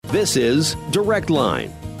This is Direct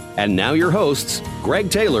Line. And now your hosts, Greg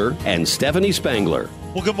Taylor and Stephanie Spangler.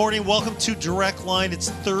 Well, good morning. Welcome to Direct Line. It's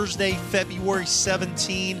Thursday, February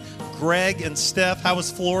 17. Greg and Steph, how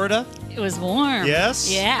was Florida? It was warm.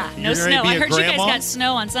 Yes? Yeah. No You ready snow. to be I a heard you guys grandma? got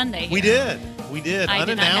snow on Sunday. We here. did. I did not have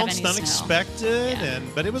Unannounced, any snow. unexpected, Yeah.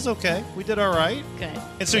 but it was okay. We did all right. Good.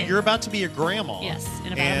 And so Good. you're about to be a grandma. Yes,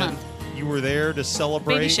 in about and a month. You were there to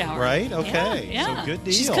celebrate, Baby shower. right? Okay. Yeah. So good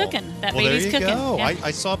deal. She's cooking. That well, baby's there you cooking. go. Yeah.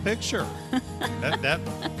 I saw a picture. that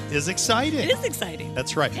is exciting. It is exciting.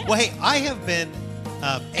 That's right. Yeah. Well, hey, I have been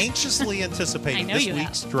anxiously anticipating I know this you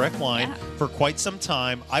week's have. Direct Line Yeah. for quite some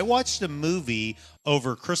time. I watched a movie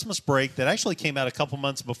over Christmas break that actually came out a couple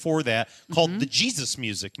months before that called The Jesus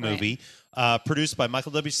Music Movie, produced by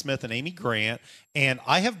Michael W. Smith and Amy Grant. And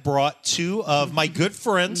I have brought two of my good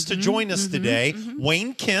friends to join us today.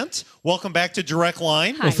 Wayne Kent, welcome back to Direct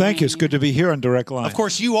Line. Hi, Well, thank you. Wayne. It's good to be here on Direct Line. Of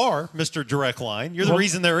course, you are Mr. Direct Line. You're the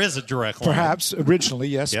reason there is a Direct Line. Perhaps originally,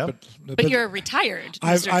 yes, Yep. But you're retired,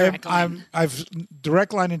 Mr. Direct Line.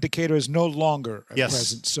 Direct Line Indicator is no longer at Yes.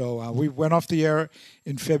 present. So we went off the air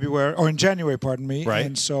in January, pardon me. Right.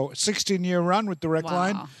 And so 16-year run with Direct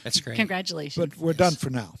Line, Wow. That's great. Congratulations. but we're done for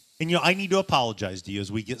now. And, I need to apologize to you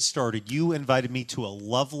as we get started. You invited me to a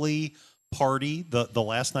lovely party the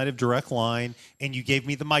last night of Direct Line, and you gave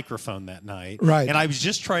me the microphone that night. Right. And I was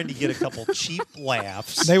just trying to get a couple cheap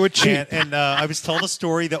laughs. They were cheap. And I was telling a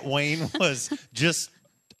story that Wayne was just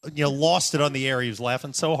lost it on the air. He was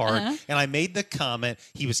laughing so hard. And I made the comment,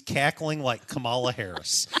 he was cackling like Kamala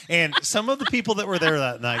Harris. And some of the people that were there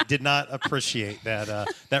that night did not appreciate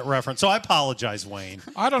that reference. So I apologize, Wayne.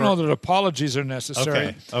 I don't know that apologies are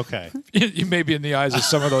necessary. Okay. You may be in the eyes of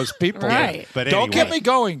some of those people. Right. But Don't anyway. get me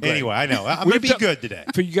going, Greg. Anyway, I know. I'm going to be good today.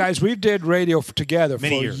 For you guys, we did radio together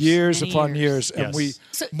Many for years. years Many upon years. years. And Yes. we,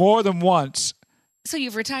 So- more than once, So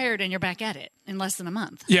you've retired and you're back at it in less than a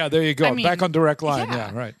month. yeah, there you go. I mean, Back on Direct Line.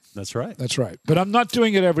 yeah. Yeah, right. That's right. That's right. But I'm not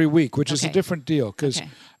doing it every week, which is a Okay. different deal because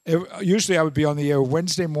Okay. usually I would be on the air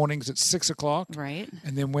Wednesday mornings at 6 o'clock Right.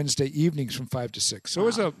 and then Wednesday evenings from 5 to 6.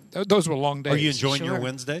 So those were long days. Are you enjoying your Sure.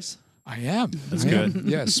 Wednesdays? I am. That's I am, good.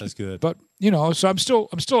 Yes. That's good. But, so I'm still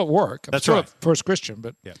at work. I'm That's still right. at First Christian,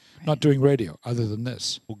 but Yeah. not doing radio other than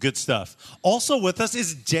this. Well, good stuff. Also with us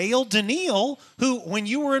is Dale Daniil, who, when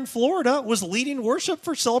you were in Florida, was leading worship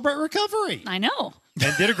for Celebrate Recovery I know.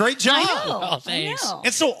 and did a great job. I know. Oh, thanks. I know.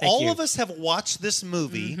 And so all you. of us have watched this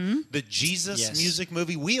movie, the Jesus Yes. Music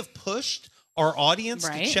Movie. We have pushed our audience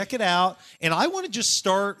Right. to check it out. And I want to just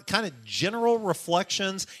start kind of general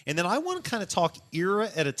reflections. And then I want to kind of talk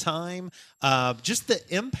era at a time, just the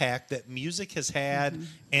impact that music has had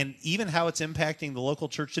and even how it's impacting the local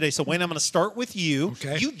church today. So, Wayne, I'm going to start with you.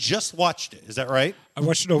 Okay. You just watched it. Is that right? I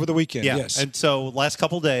watched it over the weekend, yes. And so last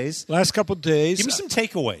couple days, Last couple of days. give me some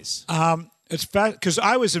takeaways. It's because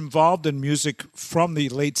I was involved in music from the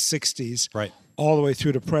late 60s Right. all the way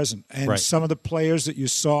through to present. And Right. some of the players that you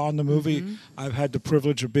saw on the movie, I've had the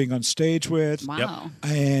privilege of being on stage with. Wow.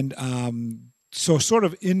 And so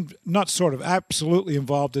absolutely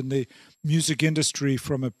involved in the music industry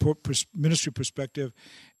from a ministry perspective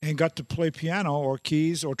and got to play piano or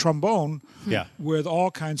keys or trombone Yeah. with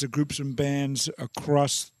all kinds of groups and bands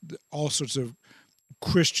across all sorts of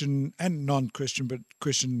Christian and non-Christian, but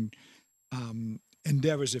Christian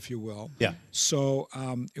endeavors, if you will. Yeah. So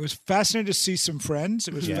it was fascinating to see some friends.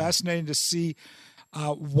 It was fascinating to see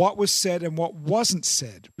what was said and what wasn't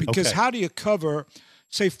said. Because Okay. how do you cover,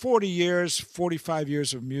 say, 40 years, 45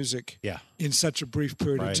 years of music Yeah. in such a brief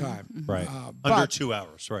period Right. of time? Right. But Under 2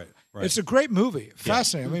 hours. Right. Right. it's a great movie.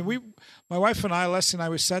 Fascinating. I mean, my wife and I, Leslie and I,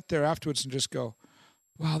 we sat there afterwards and just go,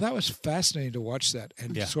 wow, that was fascinating to watch that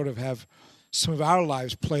and Yeah. sort of have some of our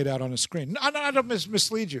lives played out on a screen. I don't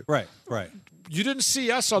mislead you. Right. Right. You didn't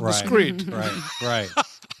see us on the Right. screen. Right.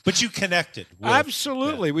 But you connected. With,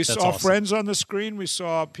 Absolutely. Yeah, We that's saw awesome. friends on the screen. We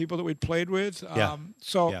saw people that we'd played with. Yeah.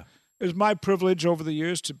 So Yeah. it was my privilege over the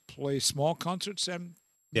years to play small concerts and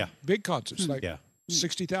Yeah. big concerts, like Yeah.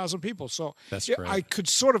 60,000 people. So That's yeah, great. I could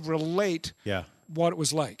sort of relate Yeah. what it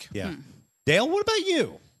was like. Yeah. Dale, what about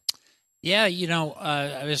you? Yeah,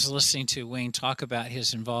 I was listening to Wayne talk about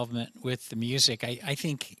his involvement with the music. I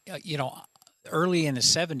think, early in the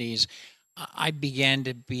 70s, I began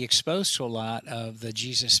to be exposed to a lot of the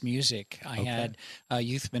Jesus music. I had a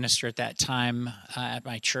youth minister at that time at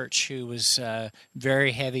my church who was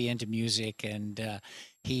very heavy into music, and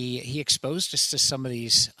he exposed us to some of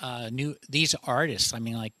these artists. I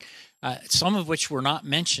mean, like some of which were not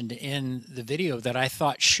mentioned in the video that I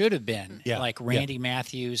thought should have been, like Randy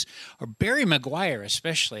Matthews or Barry McGuire,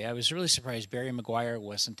 especially. I was really surprised Barry McGuire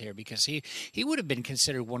wasn't there because he would have been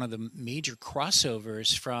considered one of the major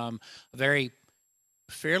crossovers from a very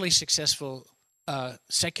fairly successful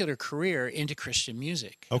secular career into Christian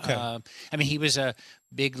music. Okay. I mean, he was a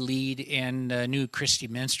big lead in New Christy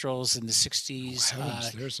Minstrels in the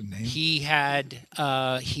 60s. There's a name. He had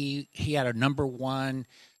he had a number one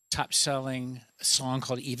top-selling song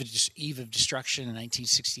called Eve of Destruction in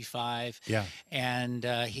 1965. Yeah. And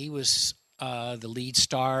he was the lead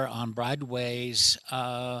star on Broadway's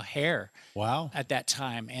Hair. Wow. At that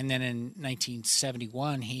time. And then in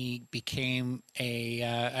 1971, he became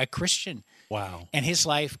a Christian. Wow. And his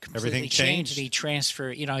life completely Everything changed. He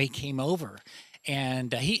transferred, he came over.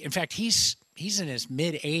 And in fact, he's in his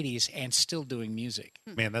mid-80s and still doing music.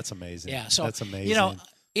 Man, that's amazing. Yeah. So, that's amazing.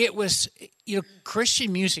 It was,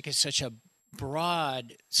 Christian music is such a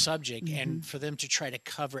broad subject, and for them to try to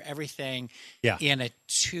cover everything in a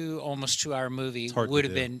almost 2 hour movie would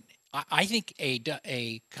have been, I think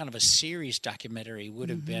a kind of a series documentary would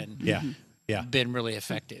have been been really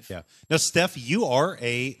effective. Yeah. Now, Steph, you are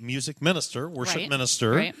a music minister, worship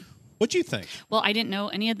minister. Right. What do you think? Well, I didn't know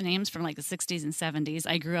any of the names from like the 60s and 70s.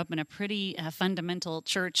 I grew up in a pretty fundamental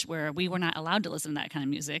church where we were not allowed to listen to that kind of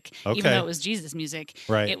music. Okay. Even though it was Jesus music,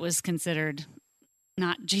 Right. it was considered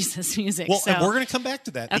not Jesus music. Well, so, and we're going to come back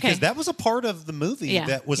to that because that was a part of the movie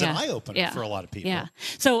that was an eye-opener for a lot of people. Yeah.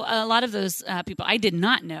 So a lot of those people I did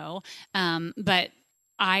not know, but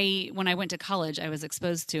when I went to college, I was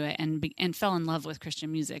exposed to it and fell in love with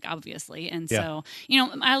Christian music, obviously. And so,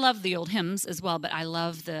 I love the old hymns as well, but I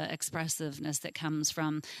love the expressiveness that comes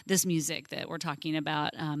from this music that we're talking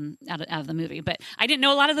about out of the movie. But I didn't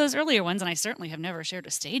know a lot of those earlier ones, and I certainly have never shared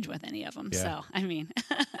a stage with any of them. Yeah. So, I mean.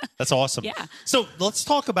 That's awesome. Yeah. So let's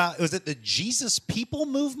talk about, was it the Jesus People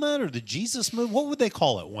movement or the Jesus movement? What would they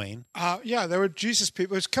call it, Wayne? There were Jesus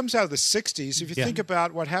people. It comes out of the 60s. If you think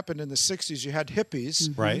about what happened in the 60s, you had hippies.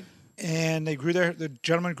 Right. And the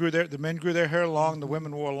men grew their hair long, the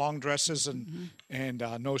women wore long dresses and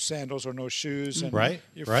no sandals or no shoes, and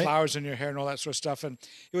flowers in your hair and all that sort of stuff. And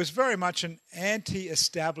it was very much an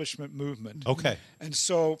anti-establishment movement. Okay. And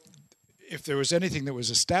so if there was anything that was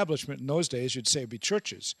establishment in those days, you'd say it'd be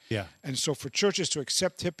churches. Yeah. And so for churches to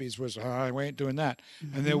accept hippies was, we ain't doing that.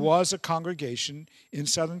 And there was a congregation in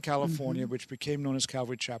Southern California, which became known as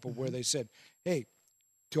Calvary Chapel, where they said, hey,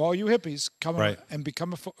 to all you hippies, come and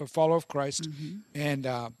become a follower of Christ and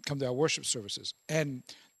come to our worship services. And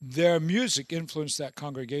their music influenced that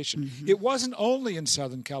congregation. It wasn't only in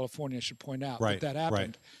Southern California, I should point out, that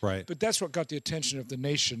happened. Right. But that's what got the attention of the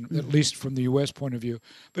nation, at least from the U.S. point of view.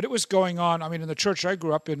 But it was going on. I mean, in the church I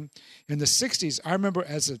grew up in the 60s, I remember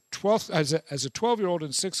as a 12-year-old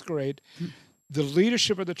in sixth grade, the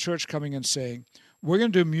leadership of the church coming and saying, we're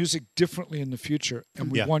going to do music differently in the future,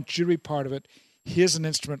 and we want you to be part of it. Here's an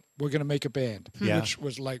instrument. We're going to make a band, which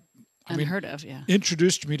was like, Unheard of,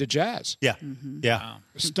 introduced me to jazz. Yeah. Yeah. Wow.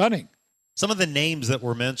 Stunning. Some of the names that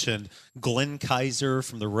were mentioned: Glenn Kaiser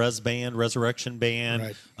from the Resurrection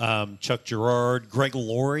Band, Chuck Girard, Greg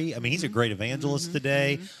Laurie. I mean, he's a great evangelist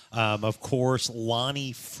today. Of course,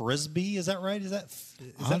 Lonnie Frisbee. Is that right? Is that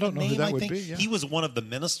I don't know name, who that I would think? be. Yeah. He was one of the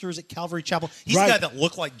ministers at Calvary Chapel. He's the guy that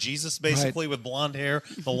looked like Jesus, basically, with blonde hair,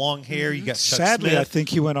 the long hair. You got Chuck Sadly, Smith. I think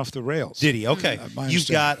he went off the rails. Did he? Okay. You've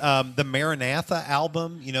got the Maranatha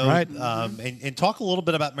album, and talk a little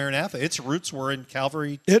bit about Maranatha. Its roots were in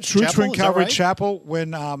Calvary Chapel.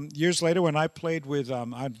 When years later, when I played with,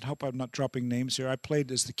 I hope I'm not dropping names here, I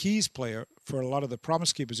played as the keys player for a lot of the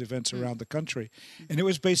Promise Keepers events around the country. And it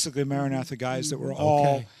was basically Maranatha guys that were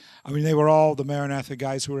all, they were all the Maranatha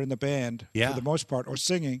guys who were in the band for the most part, or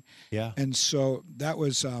singing. Yeah. And so that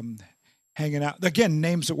was hanging out. Again,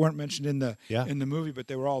 names that weren't mentioned in the movie, but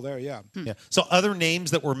they were all there, Yeah. So other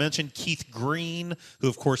names that were mentioned, Keith Green, who,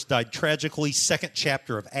 of course, died tragically, second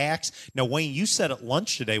chapter of Acts. Now, Wayne, you said at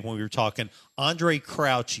lunch today when we were talking, Andre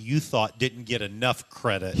Crouch, you thought didn't get enough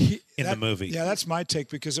credit in the movie. Yeah, that's my take,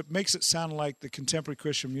 because it makes it sound like the contemporary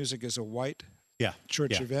Christian music is a white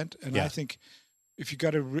church event. And I think if you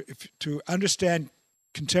got to understand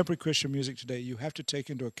contemporary Christian music today, you have to take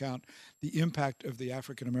into account the impact of the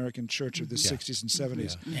African American church of the 60s and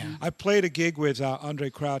 70s. I played a gig with Andre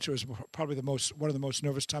Crouch. It was probably one of the most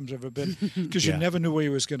nervous times I've ever been, because you never knew where he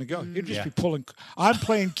was going to go. He'd just be pulling. I'm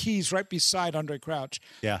playing keys right beside Andre Crouch,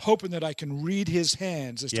 hoping that I can read his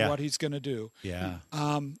hands as to what he's going to do.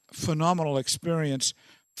 Phenomenal experience,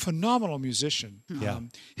 phenomenal musician.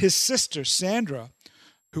 His sister, Sandra,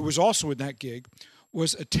 who was also in that gig,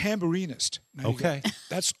 was a tambourinist.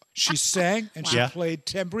 She sang and she played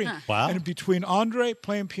tambourine. Wow. And between Andre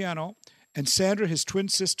playing piano and Sandra, his twin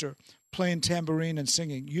sister, playing tambourine and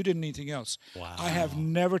singing. You did anything else. Wow. I have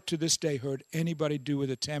never to this day heard anybody do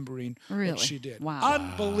with a tambourine what she did. Wow.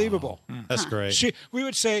 Unbelievable. That's great. We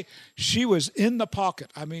would say she was in the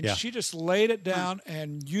pocket. I mean, Yeah. she just laid it down,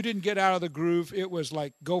 and you didn't get out of the groove. It was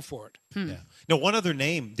like, go for it. Yeah. Now, one other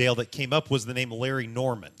name, Dale, that came up was the name Larry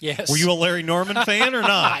Norman. Yes. Were you a Larry Norman fan or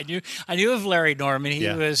not? I knew of Larry Norman. He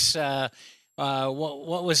Yeah. was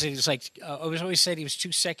what was it? It was like I was always said he was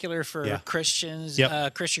too secular for Christians,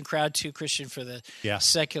 Yep. Christian crowd, too Christian for the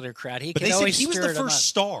secular crowd. But they said he was the first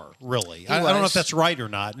star, really. I don't know if that's right or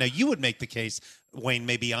not. Now, you would make the case, Wayne,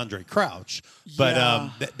 maybe Andre Crouch,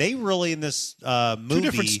 but they really in this movie, two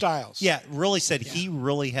different styles. Yeah, really said he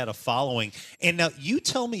really had a following. And now you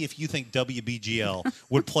tell me if you think WBGL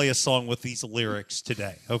would play a song with these lyrics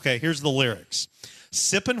today. Okay, here's the lyrics: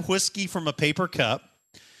 sipping whiskey from a paper cup,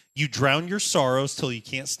 you drown your sorrows till you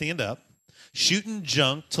can't stand up, shooting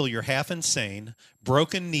junk till you're half insane,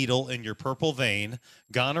 broken needle in your purple vein,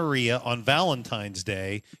 gonorrhea on Valentine's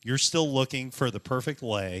Day, you're still looking for the perfect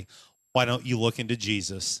lay. Why don't you look into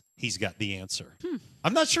Jesus? He's got the answer.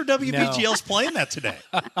 I'm not sure WBGL's playing that today.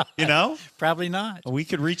 You know? Probably not. We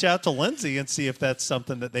could reach out to Lindsay and see if that's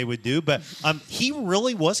something that they would do. But he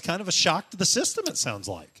really was kind of a shock to the system, it sounds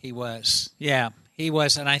like. He was. Yeah, he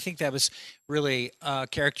was. And I think that was really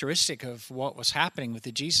characteristic of what was happening with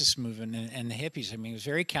the Jesus movement and the hippies. I mean, it was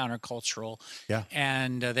very countercultural. Yeah.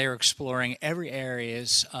 And they were exploring every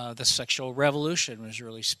areas. The sexual revolution was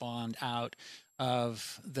really spawned out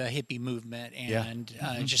of the hippie movement and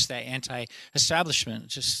just that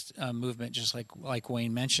anti-establishment movement, just like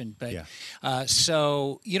Wayne mentioned. But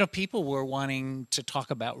so, people were wanting to talk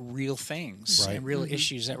about real things and real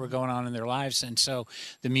issues that were going on in their lives. And so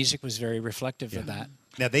the music was very reflective of that.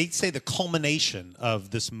 Now, they say the culmination of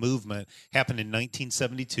this movement happened in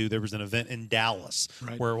 1972. There was an event in Dallas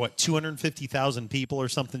where, 250,000 people or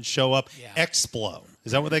something show up. Yeah. Explo.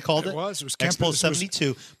 Is that what they called it? It was Explo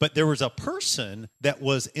 72. But there was a person that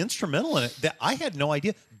was instrumental in it that I had no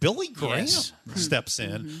idea. Billy Graham steps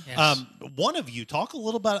in. Yes. One of you, talk a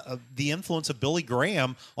little about the influence of Billy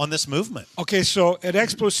Graham on this movement. Okay, so at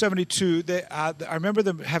Explo 72, I remember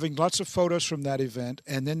them having lots of photos from that event,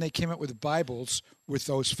 and then they came out with Bibles with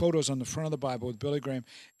those photos on the front of the Bible with Billy Graham,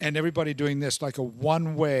 and everybody doing this like a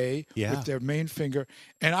one-way with their main finger.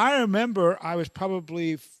 And I remember I was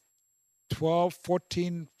probably 12,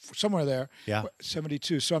 14, somewhere there,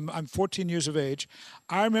 72. So I'm 14 years of age.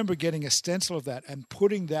 I remember getting a stencil of that and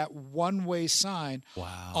putting that one-way sign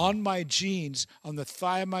on my jeans, on the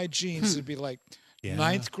thigh of my jeans. It'd be like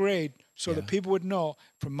ninth grade, so that people would know,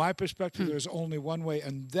 from my perspective, there's only one way.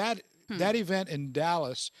 And that event in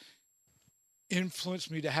Dallas influenced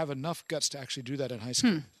me to have enough guts to actually do that in high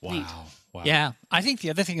school. Wow. Yeah. I think the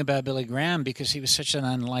other thing about Billy Graham, because he was such an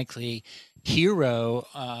unlikely hero,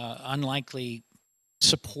 unlikely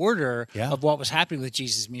supporter of what was happening with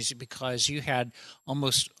Jesus music, because you had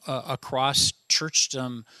almost across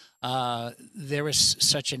churchdom, there was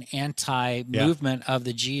such an anti-movement of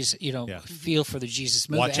the Jesus, feel for the Jesus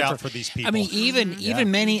movement. Watch out for these people. I mean, even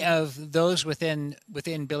many of those within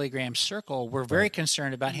Billy Graham's circle were very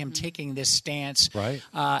concerned about him taking this stance. Right.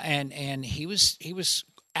 And he was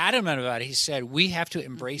adamant about it. He said, we have to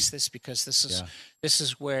embrace this because this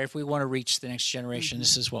is where, if we want to reach the next generation,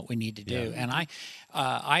 this is what we need to do. And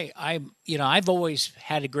I've always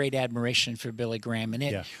had a great admiration for Billy Graham,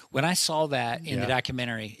 and when I saw that in the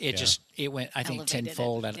documentary, it went, I think, Elevated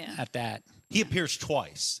tenfold at that. He appears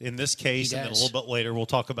twice in this case, and then a little bit later. We'll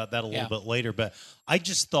talk about that a little bit later. But I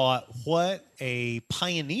just thought, what a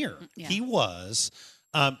pioneer he was.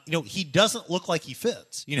 He doesn't look like he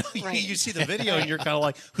fits. You see the video and you're kind of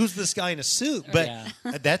like, who's this guy in a suit? But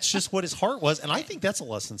that's just what his heart was. And I think that's a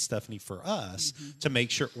lesson, Stephanie, for us to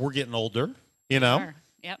make sure we're getting older, Sure.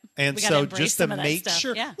 Yep. And so just to make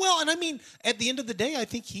sure. Yeah. Well, and I mean, at the end of the day, I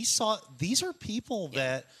think he saw these are people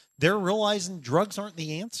that they're realizing drugs aren't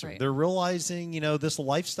the answer. Right. They're realizing, this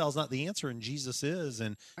lifestyle is not the answer, and Jesus is,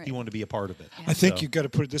 and he wanted to be a part of it. Yeah. I think you've got to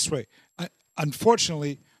put it this way.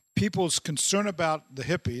 Unfortunately, people's concern about the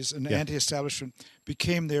hippies and the anti-establishment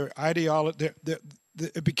became their ideology.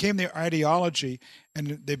 It became their ideology,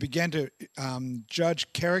 and they began to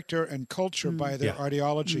judge character and culture by their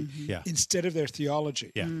ideology instead of their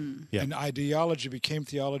theology. And ideology became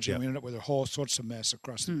theology, and we ended up with a whole sorts of mess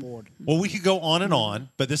across the board. Well, we could go on and on,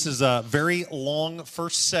 but this is a very long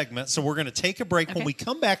first segment, so we're going to take a break. Okay. When we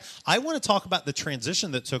come back, I want to talk about the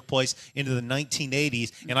transition that took place into the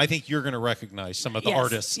 1980s, and I think you're going to recognize some of the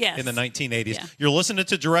artists in the 1980s. Yeah. You're listening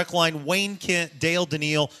to Direct Line. Wayne Kent, Dale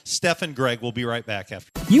Daniil, Steph and Greg. We'll be right back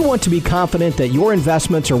after. You want to be confident that your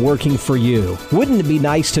investments are working for you. Wouldn't it be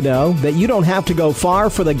nice to know that you don't have to go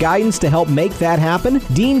far for the guidance to help make that happen?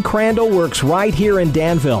 Dean Crandall works right here in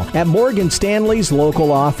Danville at Morgan Stanley's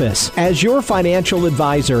local office. As your financial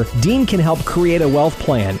advisor, Dean can help create a wealth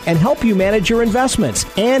plan and help you manage your investments,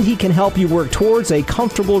 and he can help you work towards a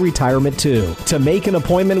comfortable retirement too. To make an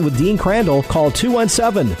appointment with Dean Crandall, call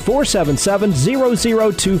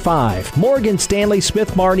 217-477-0025. Morgan Stanley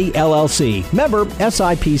Smith Marnie LLC. Member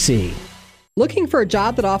SIPC. Looking for a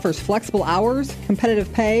job that offers flexible hours,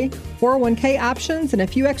 competitive pay, 401k options, and a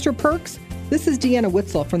few extra perks? This is Deanna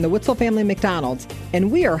Witzel from the Witzel Family McDonald's,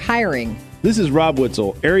 and we are hiring. This is Rob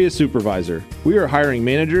Witzel, Area Supervisor. We are hiring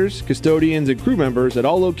managers, custodians, and crew members at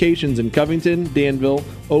all locations in Covington, Danville,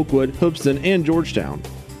 Oakwood, Hoopeston, and Georgetown.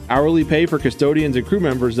 Hourly pay for custodians and crew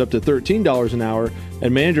members is up to $13 an hour,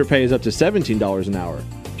 and manager pay is up to $17 an hour.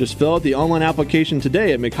 Just fill out the online application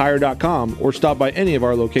today at mchire.com or stop by any of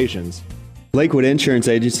our locations. Lakewood Insurance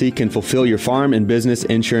Agency can fulfill your farm and business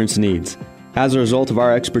insurance needs. As a result of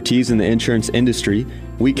our expertise in the insurance industry,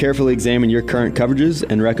 we carefully examine your current coverages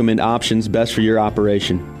and recommend options best for your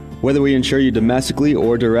operation. Whether we insure you domestically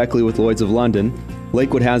or directly with Lloyd's of London,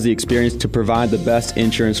 Lakewood has the experience to provide the best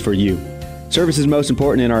insurance for you. Service is most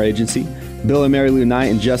important in our agency. Bill and Mary Lou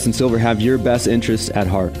Knight and Justin Silver have your best interests at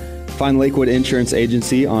heart. Find Lakewood Insurance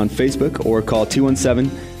Agency on Facebook or call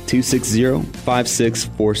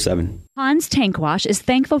 217-260-5647. Hans Tank Wash is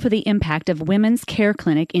thankful for the impact of Women's Care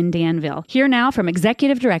Clinic in Danville. Hear now from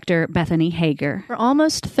Executive Director Bethany Hager. For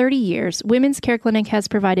almost 30 years, Women's Care Clinic has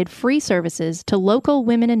provided free services to local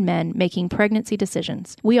women and men making pregnancy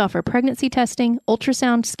decisions. We offer pregnancy testing,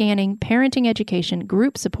 ultrasound scanning, parenting education,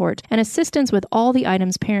 group support, and assistance with all the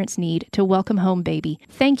items parents need to welcome home baby.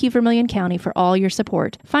 Thank you, Vermilion County, for all your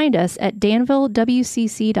support. Find us at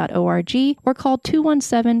danvillewcc.org or call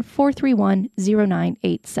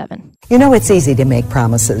 217-431-0987. You know, it's easy to make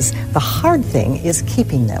promises. The hard thing is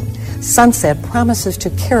keeping them. Sunset promises to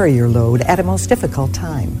carry your load at a most difficult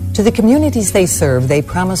time. To the communities they serve, they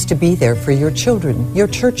promise to be there for your children, your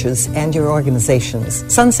churches, and your organizations.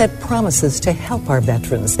 Sunset promises to help our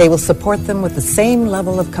veterans. They will support them with the same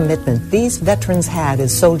level of commitment these veterans had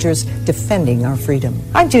as soldiers defending our freedom.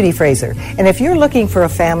 I'm Judy Fraser, and if you're looking for a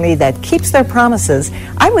family that keeps their promises,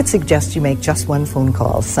 I would suggest you make just one phone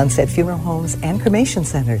call. Sunset Funeral Homes and Cremation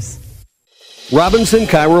Centers. Robinson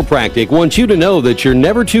Chiropractic wants you to know that you're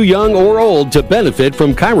never too young or old to benefit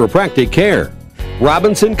from chiropractic care.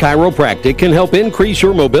 Robinson Chiropractic can help increase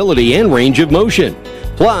your mobility and range of motion.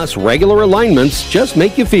 Plus, regular alignments just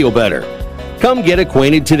make you feel better. Come get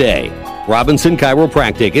acquainted today. Robinson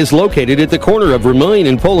Chiropractic is located at the corner of Vermilion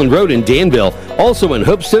and Poland Road in Danville, also in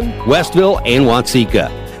Hoopeston, Westville, and Watseka.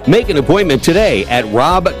 Make an appointment today at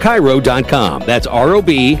robchiro.com. That's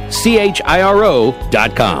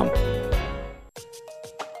ROBCHIRO.com.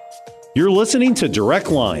 You're listening to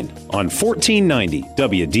Direct Line on 1490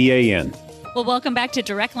 WDAN. Well, welcome back to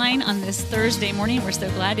Direct Line on this Thursday morning. We're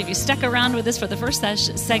so glad if you stuck around with us for the first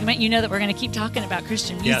segment. You know that we're going to keep talking about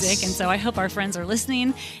Christian music, yes. And so I hope our friends are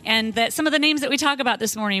listening, and that some of the names that we talk about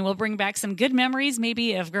this morning will bring back some good memories,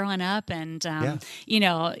 maybe of growing up, and you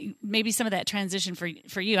know, maybe some of that transition for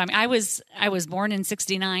you. I mean, I was born in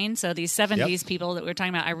 '69, so these '70s people that we're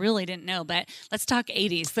talking about, I really didn't know. But let's talk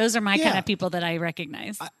 '80s. Those are my kind of people that I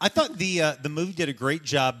recognize. I thought the movie did a great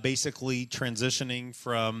job, basically transitioning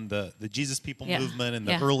from the Jesus people movement in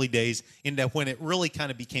the early days into when it really kind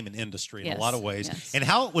of became an industry in a lot of ways, and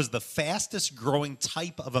how it was the fastest growing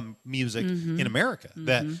type of music in America,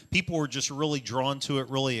 that people were just really drawn to it,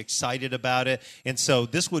 really excited about it. And so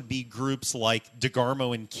this would be groups like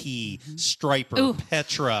DeGarmo and Key, Stryper,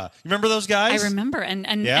 Petra. You remember those guys? I remember, and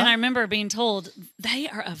I remember being told they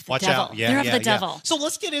are of the devil. They're of the devil. So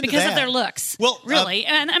let's get into because that. of their looks. Well, really,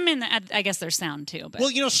 and I mean, I guess their sound too. But. Well,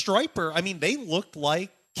 you know, Stryper. I mean, they looked like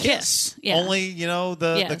Kiss. Only, you know,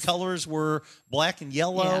 the colors were black and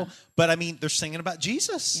yellow. But, I mean, they're singing about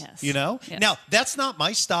Jesus, you know? Now, that's not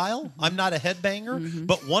my style. I'm not a headbanger.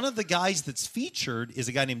 But one of the guys that's featured is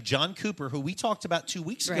a guy named John Cooper, who we talked about 2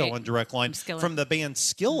 weeks ago on Direct Line from the band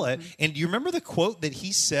Skillet. And do you remember the quote that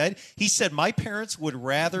he said? He said, "My parents would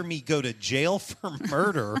rather me go to jail for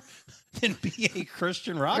murder than be a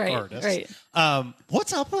Christian rock artist."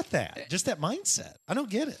 What's up with that? Just that mindset. I don't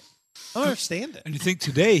get it. I don't understand it. And you think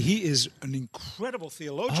today he is an incredible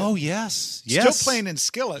theologian. Oh, yes. Still playing in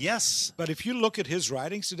Skillet. Yes. But if you look at his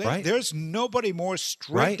writings today, there's nobody more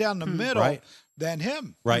straight down the middle than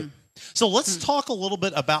him. Right. So let's talk a little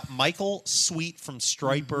bit about Michael Sweet from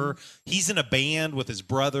Stryper. He's in a band with his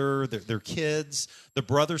brother, their kids. The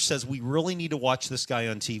brother says, we really need to watch this guy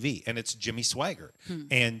on TV, and it's Jimmy Swaggart.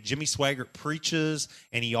 And Jimmy Swaggart preaches,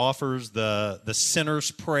 and he offers the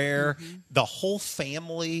sinner's prayer. The whole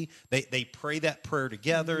family, they pray that prayer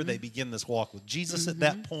together. They begin this walk with Jesus at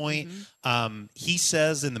that point. He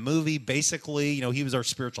says in the movie, basically, he was our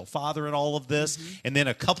spiritual father in all of this. And then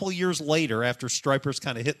a couple years later, after Stryper's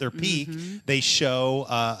kind of hit their peak, they show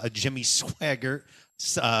a Jimmy Swaggart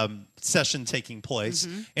session taking place,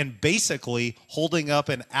 and basically holding up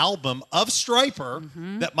an album of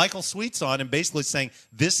Stryper that Michael Sweet's on, and basically saying,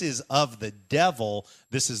 this is of the devil.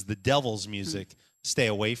 This is the devil's music. Stay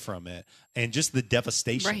away from it. And just the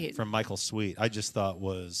devastation from Michael Sweet, I just thought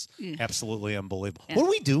was absolutely unbelievable. What do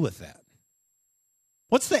we do with that?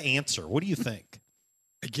 What's the answer? What do you think?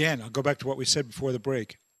 Again, I'll go back to what we said before the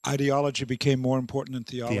break. Ideology became more important than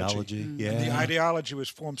theology. And the ideology was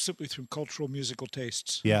formed simply through cultural musical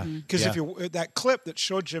tastes. Because if you that clip that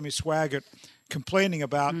showed Jimmy Swaggart complaining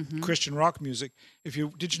about Christian rock music, did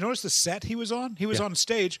you notice the set he was on? He was on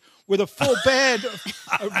stage with a full band,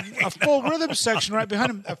 a full rhythm section right behind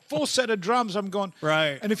him, a full set of drums. I'm going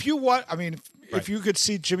right. And if you if you could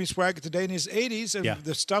see Jimmy Swaggart today in his 80s and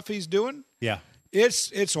the stuff he's doing,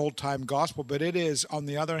 it's old time gospel, but it is on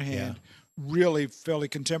the other hand. Really fairly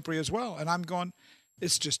contemporary as well. And I'm going,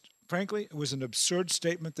 it's just, frankly, it was an absurd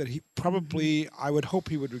statement that he probably, I would hope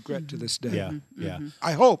he would regret to this day.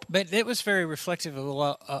 I hope. But it was very reflective of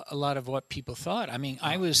a lot of what people thought. I mean,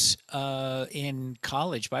 I was in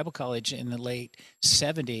college, Bible college, in the late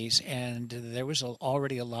 70s, and there was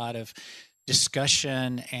already a lot of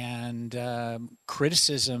discussion and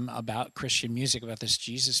criticism about Christian music, about this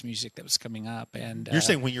Jesus music that was coming up. And you're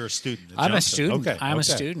saying when you're a student? I'm a student. Okay. I'm a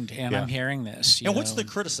student, and I'm hearing this. And what's the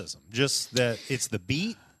criticism? Just that it's the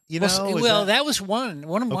beat? That was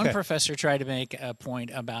one professor tried to make a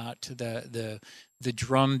point about the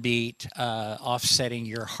drum beat offsetting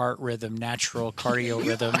your heart rhythm, natural cardio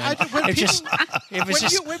rhythm.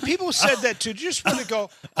 When people said that too, you just want to go,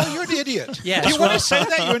 "Oh, you're an idiot." Yeah, you want to say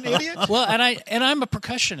that you're an idiot. Well, and I'm a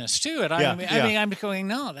percussionist too, and I'm going,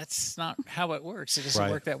 no, that's not how it works. It doesn't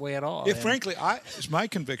work that way at all. Frankly, it's my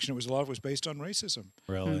conviction. A lot of it was based on racism.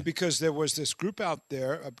 Really, because there was this group out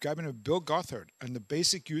there, a guy named Bill Gothard, and the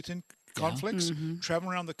Basic Youth in Conflicts,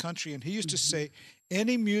 traveling around the country, and he used to say,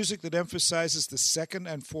 any music that emphasizes the second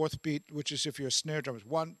and fourth beat, which is if you're a snare drummer,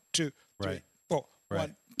 1, 2, 3, 4,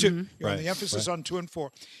 1, 2. And the emphasis on 2 and 4.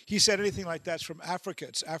 He said anything like that's from Africa.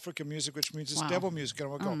 It's African music, which means it's devil music.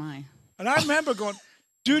 And I go, and I remember going,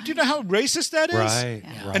 dude, do you know how racist that is? Right.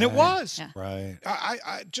 And it was. Yeah. Right.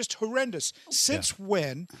 I just horrendous. Since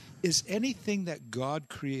when is anything that God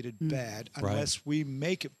created bad unless we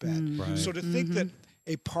make it bad? So to think that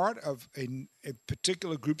a part of a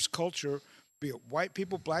particular group's culture, be it white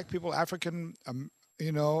people, black people, African,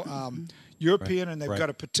 European, and they've got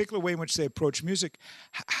a particular way in which they approach music.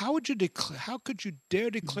 How could you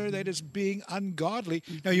dare declare that as being ungodly?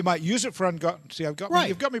 Now you might use it for ungodly. See, you've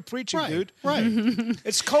got me preaching, dude. Right.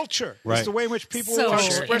 It's culture. Right. It's the way in which people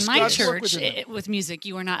express in my God's church, work within them. with music,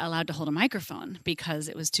 you were not allowed to hold a microphone because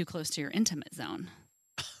it was too close to your intimate zone.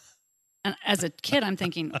 And as a kid, I'm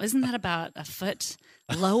thinking, isn't that about a foot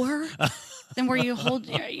lower than where you hold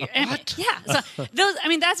your what? Yeah. So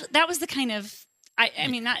that was the kind of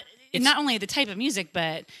not only the type of music,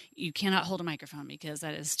 but you cannot hold a microphone because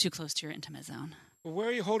that is too close to your intimate zone. Well, where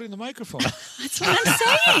are you holding the microphone? That's what I'm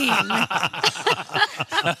saying.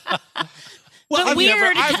 Well,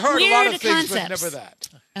 I've heard a lot of things, concepts. but never that.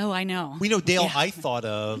 Oh, I know. We know, Dale, I thought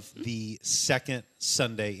of the second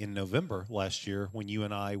Sunday in November last year when you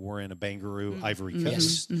and I were in a Bangaroo, Ivory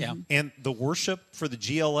Coast. Yeah. And the worship for the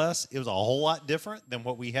GLS, it was a whole lot different than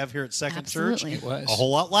what we have here at Second Church. It was. A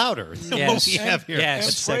whole lot louder than what we have here at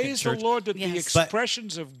Second praise Church. the Lord that the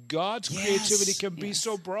expressions of God's creativity can be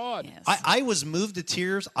so broad. Yes. I was moved to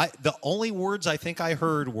tears. The only words I think I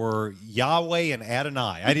heard were Yahweh and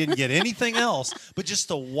Adonai. I didn't get anything else, but just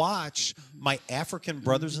to watch my African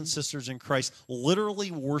brothers and sisters in Christ literally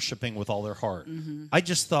worshiping with all their heart. I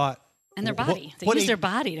just thought... And their body. They use their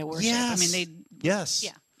body to worship. Yes. Yes.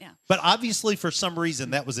 Yeah. But obviously, for some reason,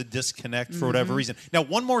 that was a disconnect for whatever reason. Now,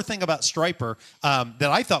 one more thing about Stryper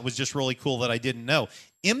that I thought was just really cool that I didn't know.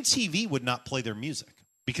 MTV would not play their music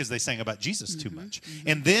because they sang about Jesus too much.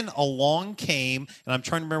 And then along came, and I'm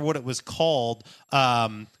trying to remember what it was called,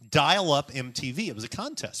 Dial-Up MTV. It was a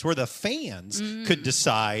contest where the fans could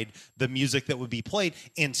decide the music that would be played.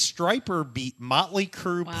 And Stryper beat Motley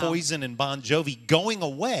Crue, Poison, and Bon Jovi. Going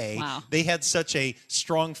away, they had such a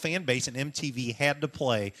strong fan base, and MTV had to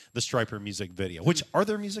play the Stryper music video. Which, are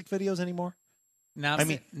there music videos anymore? Does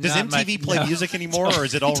MTV play music anymore, or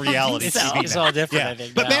is it all reality TV? It's all different, I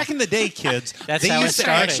think. But back in the day, kids, they used to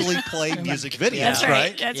actually play music videos,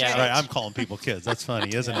 right? That's right. I'm calling people kids. That's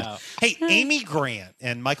funny, isn't it? Hey, Amy Grant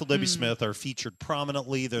and Michael W. Smith are featured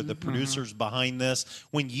prominently. They're the producers behind this.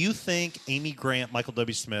 When you think Amy Grant, Michael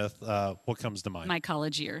W. Smith, what comes to mind? My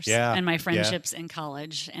college years and my friendships in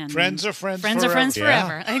college. And friends are friends forever. Are friends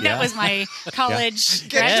forever. I think that was my college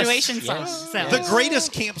graduation song. So. The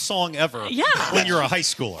greatest camp song ever. Yeah. When you're a high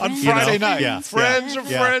schooler on Friday night. Friends are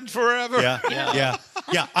friends forever. Yeah.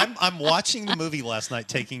 I'm watching the movie last night,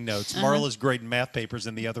 taking notes. Marla's grading math papers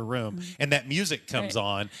in the other room, and that music comes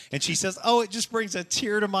on, and she says, "Oh, it just brings a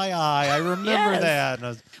tear to my eye. I remember that."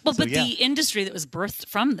 The industry that was birthed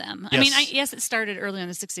from them. Yes. I mean, yes, it started early in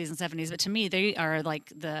the 60s and 70s, but to me, they are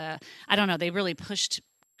like they really pushed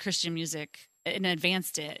Christian music and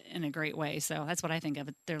advanced it in a great way. So that's what I think of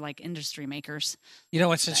it. They're like industry makers. You know,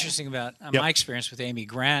 what's interesting about my experience with Amy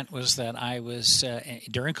Grant was that I was,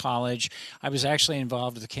 during college, I was actually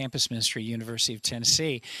involved with the campus ministry at University of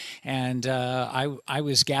Tennessee. And I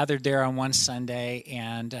was gathered there on one Sunday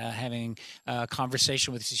and having a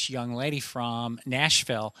conversation with this young lady from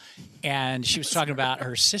Nashville. And she was talking about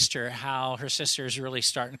her sister, how her sister is really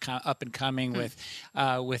starting up and coming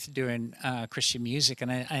with doing Christian music.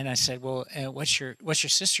 And I said, well, what's your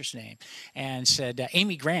sister's name? And said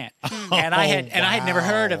Amy Grant. And I had never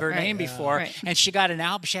heard of her name before. Right. And she got an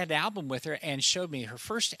album. She had an album with her and showed me her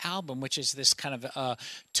first album, which is this kind of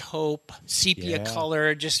taupe, sepia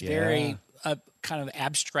color, just very kind of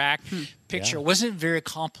abstract picture. It wasn't very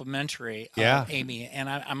complimentary of Amy. And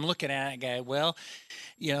I'm looking at it and go, well,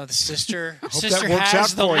 you know, the sister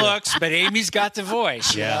has the looks, but Amy's got the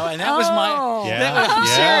voice, you know, and that was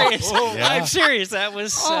my. I'm serious. I'm serious. That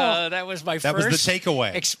was my first. That was the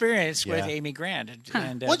takeaway experience with Amy Grant.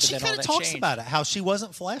 And well, she kind of talks about it, how she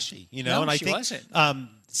wasn't flashy, you know, no, and I she think wasn't.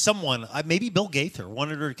 Someone, maybe Bill Gaither,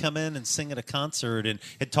 wanted her to come in and sing at a concert and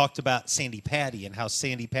had talked about Sandy Patty and how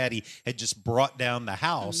Sandy Patty had just brought down the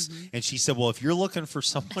house. And she said, well, if you're looking for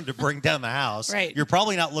someone to bring down the house, you're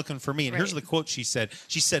probably not looking for me. And here's the quote she said.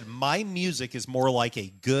 She said, my music is more like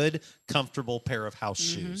a good, comfortable pair of house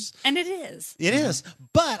shoes. And it is. It is.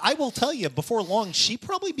 But I will tell you, before long, she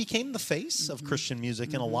probably became the face of Christian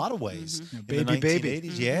music in a lot of ways. In the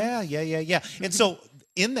 1980s. Yeah. And so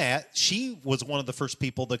in that, she was one of the first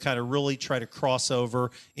people to kind of really try to cross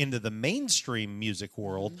over into the mainstream music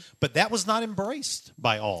world, but that was not embraced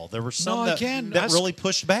by all. There were some that really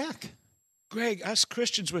pushed back. Greg, us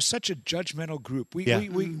Christians were such a judgmental group. We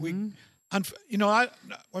when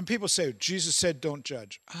people say Jesus said don't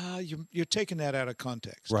judge, you're taking that out of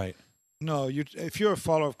context. Right. No, if you're a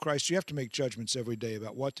follower of Christ, you have to make judgments every day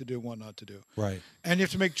about what to do and what not to do. Right. And you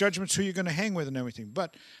have to make judgments who you're going to hang with and everything.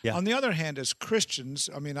 But on the other hand, as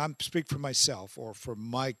Christians, I mean, I speak for myself or for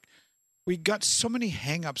Mike, we got so many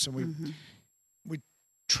hang-ups and we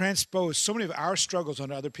transpose so many of our struggles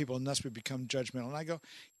onto other people, and thus we become judgmental. And I go,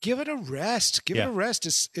 give it a rest. Give it a rest.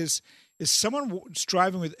 Is someone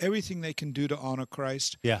striving with everything they can do to honor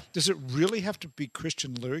Christ? Yeah. Does it really have to be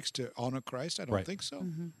Christian lyrics to honor Christ? I don't think so.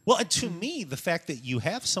 Well, and to me, the fact that you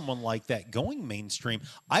have someone like that going mainstream,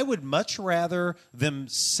 I would much rather them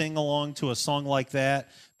sing along to a song like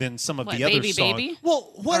that than some of the other songs. Baby?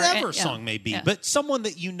 Well, whatever song may be. Yeah. But someone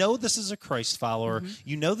that you know this is a Christ follower,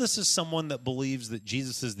 you know this is someone that believes that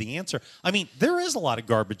Jesus is the answer. I mean, there is a lot of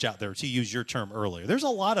garbage out there, to use your term earlier. There's a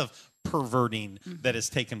lot of perverting that has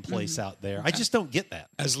taken place out there. I just don't get that.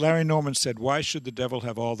 As Larry Norman said, why should the devil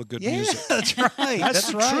have all the good music? That's right. That's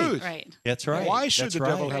the right. truth. Right. That's right. Why should the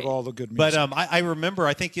devil have all the good music? But I remember,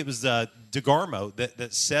 I think it was DeGarmo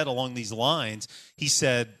that said along these lines, he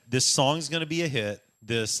said, this song's going to be a hit.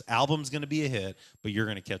 This album's going to be a hit, but you're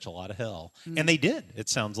going to catch a lot of hell. And they did, it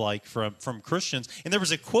sounds like, from Christians. And there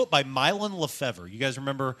was a quote by Mylon Lefevre. You guys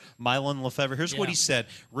remember Mylon Lefevre? Here's what he said.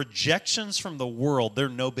 Rejections from the world, they're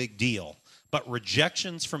no big deal. But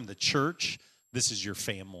rejections from the church, this is your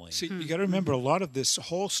family. See, you got to remember, a lot of this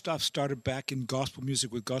whole stuff started back in gospel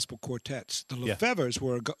music with gospel quartets. The Lefevres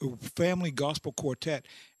were a family gospel quartet,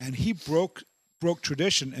 and he broke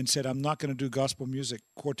tradition and said, I'm not going to do gospel music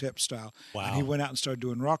quartet style. Wow. And he went out and started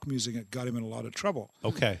doing rock music, and it got him in a lot of trouble.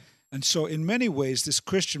 Okay. And so in many ways, this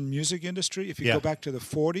Christian music industry, if you go back to the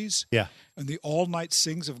 40s and the all-night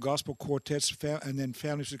sings of gospel quartets, and then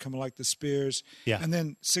families would come like the Spears, and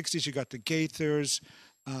then 60s you got the Gaithers,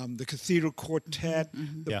 the Cathedral Quartet,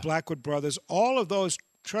 the Blackwood Brothers, all of those.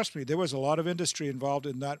 Trust me, there was a lot of industry involved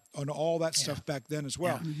in that, on all that stuff back then as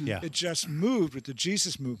well. It just moved with the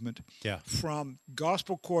Jesus movement from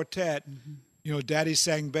gospel quartet, Daddy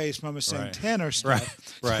sang bass, Mama sang tenor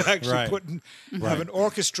stuff, to actually having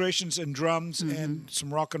orchestrations and drums and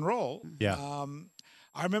some rock and roll.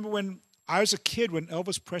 I remember when I was a kid when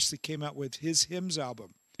Elvis Presley came out with his Hymns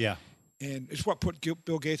album. And it's what put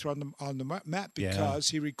Bill Gaither on the map, because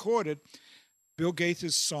he recorded Bill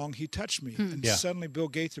Gaither's song, He Touched Me. And suddenly Bill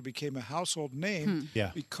Gaither became a household name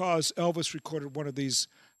because Elvis recorded one of these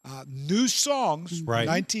new songs,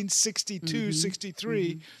 1962,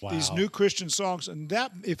 63, these new Christian songs. And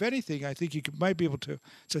that, if anything, I think you might be able to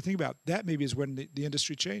think about, that maybe is when the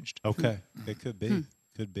industry changed. Okay. It could be.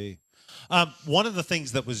 Could be. One of the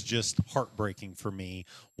things that was just heartbreaking for me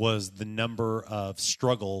was the number of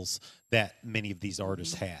struggles that many of these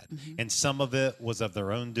artists had. And some of it was of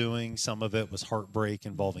their own doing. Some of it was heartbreak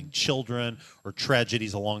involving children or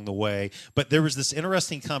tragedies along the way. But there was this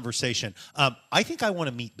interesting conversation. I think I want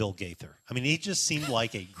to meet Bill Gaither. I mean, he just seemed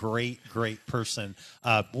like a great, great person.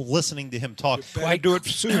 Listening to him talk. Why do it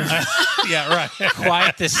soon? Yeah, right.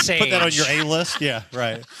 Quite the sage. Put that on your A-list? Yeah,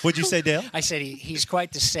 right. What'd you say, Dale? I said he's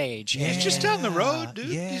quite the sage. He's just down the road, dude.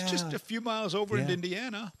 He's just a few miles over in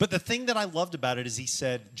Indiana. But the thing that I loved about it is he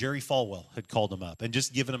said Jerry Falwell had called him up and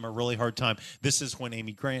just given him a really hard time. This is when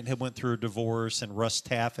Amy Grant had went through a divorce and Russ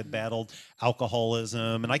Taff had battled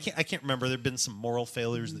alcoholism. And I can't remember. There had been some moral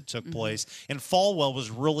failures that took place. And Falwell was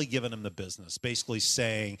really giving him the business, basically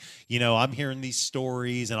saying, I'm hearing these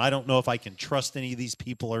stories and I don't know if I can trust any of these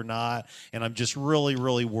people or not. And I'm just really,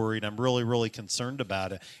 really worried. I'm really, really concerned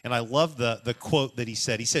about it. And I love the quote that he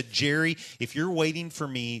said. He said, Jerry, if you're waiting for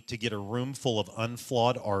me to get a room full of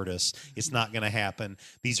unflawed artists, it's not going to happen.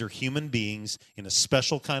 These are human beings in a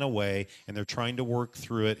special kind of way, and they're trying to work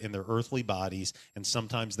through it in their earthly bodies, and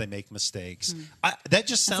sometimes they make mistakes. That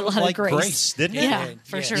just sounds like grace, didn't it? Yeah,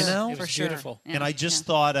 for sure. For sure. Beautiful. And I just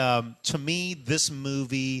thought, to me, this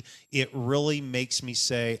movie, it really makes me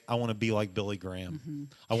say, I want to be like Billy Graham.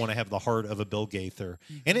 I want to have the heart of a Bill Gaither.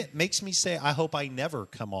 And it makes me say, I hope I never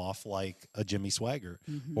come off like a Jimmy Swaggart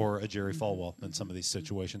or a Jerry Falwell in some of these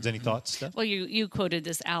situations. Any thoughts, Steph? Well, you quoted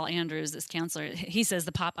this Al Andrews, this counselor. He says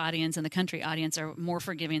the pop audience and the country audience are more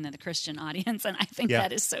forgiving than the Christian audience, and I think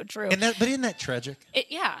that is so true. But isn't that tragic? It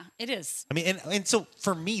is. I mean, and so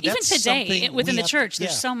for me, even that's today within the church,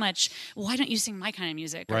 there's so much. Why don't you sing my kind of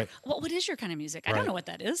music? Right. Or, what is your kind of music? I don't know what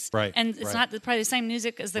that is. Right. And it's not probably the same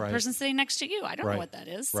music as the person sitting next to you. I don't know what that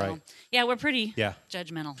is. So we're pretty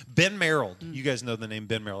judgmental. Ben Merrill, you guys know the name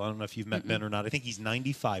Ben Merrill. I don't know if you've met Ben or not. I think he's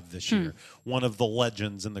 95 this year. One of the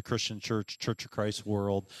legends in the Christian Church of Christ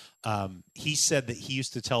world. He said that he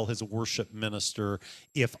used to tell his worship minister,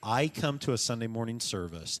 if I come to a Sunday morning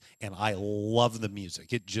service and I love the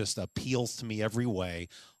music, it just appeals to me every way,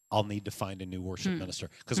 I'll need to find a new worship minister,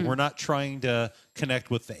 because we're not trying to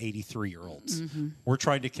connect with the 83-year-olds. We're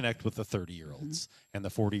trying to connect with the 30-year-olds and the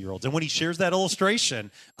 40-year-olds. And when he shares that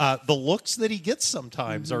illustration, the looks that he gets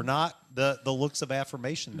sometimes are not the looks of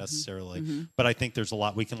affirmation necessarily, but I think there's a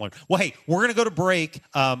lot we can learn. Well, hey, we're going to go to break,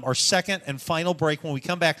 our second and final break. When we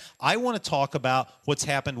come back, I want to talk about what's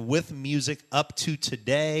happened with music up to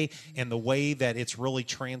today and the way that it's really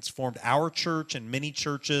transformed our church and many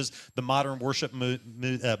churches, the modern worship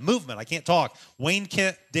movement. I can't talk. Wayne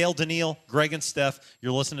Kent, Dale Daniil, Greg and Steph,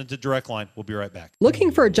 you're listening to Direct Line. We'll be right back.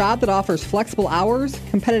 Looking for a job that offers flexible hours,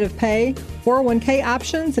 competitive pay, 401k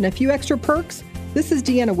options, and a few extra perks? This is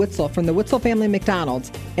Deanna Witzel from the Witzel Family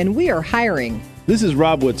McDonald's, and we are hiring. This is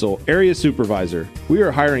Rob Witzel, Area Supervisor. We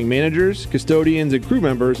are hiring managers, custodians, and crew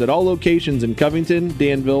members at all locations in Covington,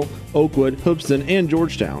 Danville, Oakwood, Hoopeston, and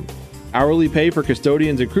Georgetown. Hourly pay for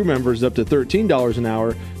custodians and crew members is up to $13 an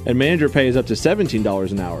hour, and manager pay is up to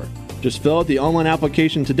 $17 an hour. Just fill out the online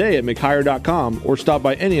application today at mchire.com or stop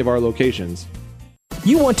by any of our locations.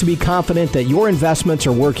 You want to be confident that your investments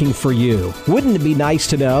are working for you. Wouldn't it be nice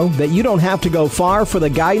to know that you don't have to go far for the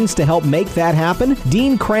guidance to help make that happen?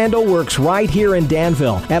 Dean Crandall works right here in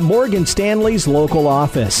Danville at Morgan Stanley's local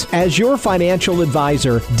office. As your financial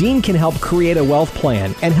advisor, Dean can help create a wealth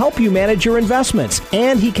plan and help you manage your investments.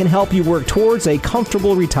 And he can help you work towards a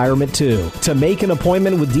comfortable retirement too. To make an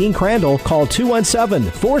appointment with Dean Crandall, call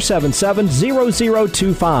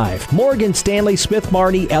 217-477-0025. Morgan Stanley Smith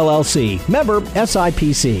Marnie, LLC. Member SIPC.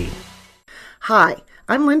 Hi,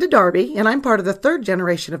 I'm Linda Darby, and I'm part of the third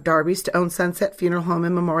generation of Darbys to own Sunset Funeral Home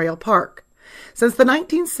in Memorial Park. Since the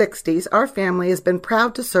 1960s, our family has been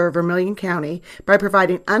proud to serve Vermilion County by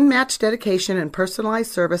providing unmatched dedication and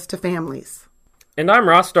personalized service to families. And I'm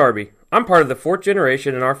Ross Darby. I'm part of the 4th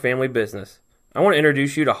generation in our family business. I want to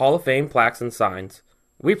introduce you to Hall of Fame plaques and signs.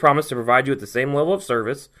 We promise to provide you with the same level of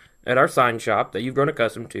service at our sign shop that you've grown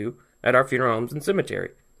accustomed to at our funeral homes and cemetery.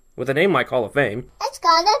 With a name like Hall of Fame, it's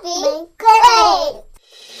gonna be great!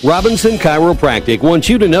 Robinson Chiropractic wants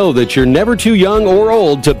you to know that you're never too young or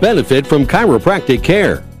old to benefit from chiropractic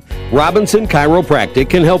care. Robinson Chiropractic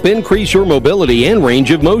can help increase your mobility and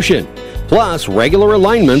range of motion. Plus, regular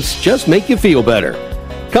alignments just make you feel better.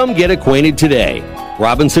 Come get acquainted today.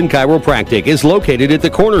 Robinson Chiropractic is located at the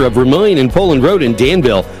corner of Vermilion and Poland Road in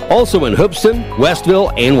Danville, also in Hoopeston,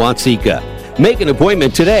 Westville, and Watseka. Make an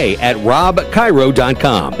appointment today at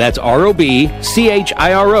robchiro.com. That's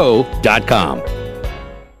ROBCHIRO.com.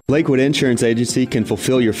 Lakewood Insurance Agency can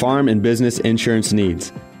fulfill your farm and business insurance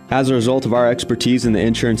needs. As a result of our expertise in the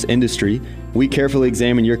insurance industry, we carefully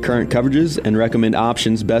examine your current coverages and recommend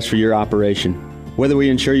options best for your operation. Whether we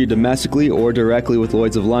insure you domestically or directly with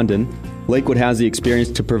Lloyd's of London, Lakewood has the experience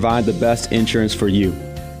to provide the best insurance for you.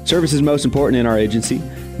 Service is most important in our agency.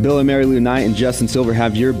 Bill and Mary Lou Knight and Justin Silver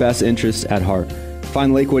have your best interests at heart.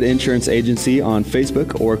 Find Lakewood Insurance Agency on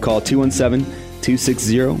Facebook or call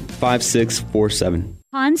 217-260-5647.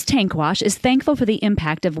 Hans Tank Wash is thankful for the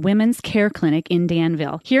impact of Women's Care Clinic in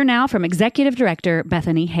Danville. Hear now from Executive Director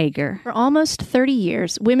Bethany Hager. For almost 30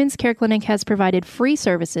 years, Women's Care Clinic has provided free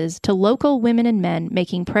services to local women and men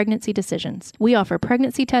making pregnancy decisions. We offer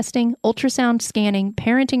pregnancy testing, ultrasound scanning,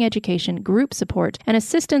 parenting education, group support, and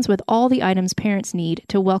assistance with all the items parents need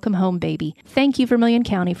to welcome home baby. Thank you, Vermilion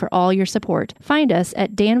County, for all your support. Find us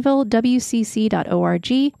at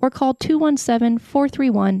danvillewcc.org or call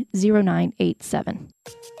 217-431-0987.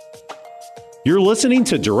 You're listening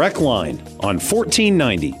to Direct Line on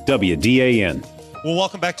 1490 WDAN. Well,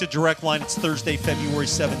 welcome back to Direct Line. It's Thursday, February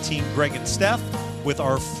 17. Greg and Steph with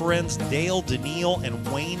our friends Dale Daniil and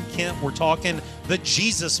Wayne Kent. We're talking the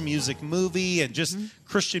Jesus Music movie and just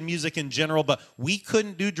Christian music in general, but we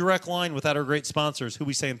couldn't do Direct Line without our great sponsors. Who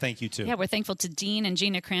we saying thank you to? Yeah, we're thankful to Dean and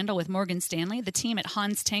Gina Crandall with Morgan Stanley, the team at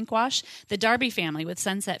Hans Tank Wash, the Darby family with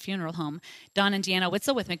Sunset Funeral Home, Don and Deanna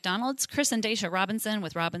Witzel with McDonald's, Chris and Daisha Robinson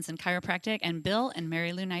with Robinson Chiropractic, and Bill and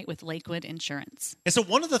Mary Lou Knight with Lakewood Insurance. And so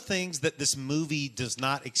one of the things that this movie does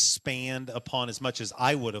not expand upon as much as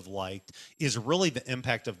I would have liked is really the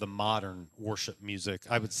impact of the modern worship music,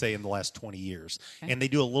 I would say, in the last 20 years. Okay. And they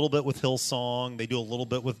do a little bit with Hillsong. They do a little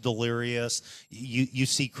bit with Delirious. You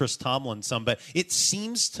see Chris Tomlin some, but it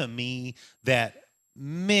seems to me that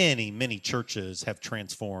many churches have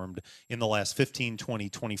transformed in the last 15, 20,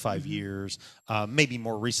 25 years, maybe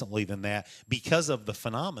more recently than that, because of the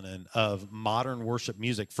phenomenon of modern worship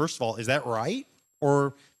music. First of all, is that right?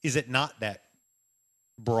 Or is it not that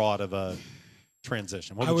broad of a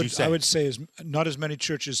transition? What would you say? I would say not as many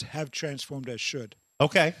churches have transformed as should.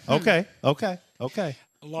 Okay. A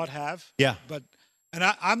lot have. Yeah. And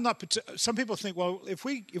I'm not. Some people think, well, if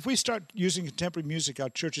we start using contemporary music, our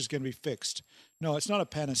church is going to be fixed. No, it's not a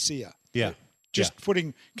panacea. Yeah. Just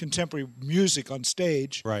putting contemporary music on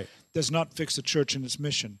stage does not fix the church and its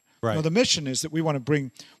mission. Right. No, the mission is that we want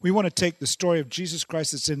to take the story of Jesus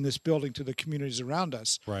Christ that's in this building to the communities around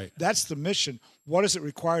us. Right. That's the mission. What does it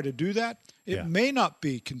require to do that? It may not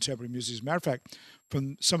be contemporary music. As a matter of fact,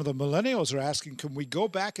 from some of the millennials are asking, can we go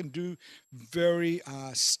back and do very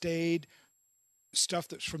staid stuff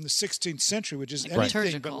that's from the 16th century, which is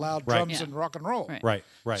anything but loud drums and rock and roll. Right.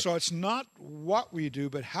 So it's not what we do,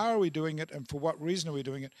 but how are we doing it and for what reason are we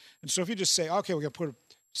doing it? And so if you just say, okay, we're going to put a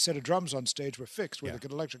set of drums on stage, we're fixed with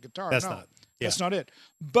an electric guitar. That's not it.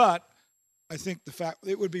 But I think the fact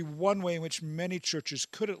it would be one way in which many churches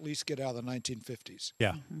could at least get out of the 1950s.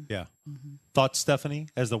 Yeah. Thoughts, Stephanie,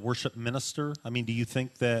 as the worship minister? I mean, do you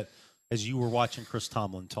think that as you were watching Chris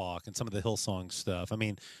Tomlin talk and some of the Hillsong stuff, I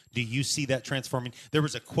mean, do you see that transforming? There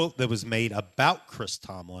was a quote that was made about Chris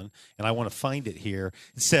Tomlin, and I want to find it here.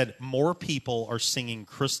 It said, more people are singing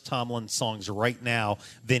Chris Tomlin songs right now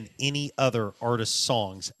than any other artist's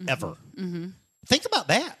songs ever. Think about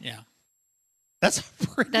that. Yeah. That's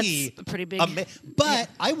pretty big. But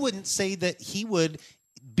I wouldn't say that he would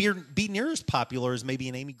be near as popular as maybe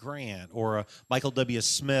an Amy Grant or a Michael W.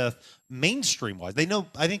 Smith mainstream wise.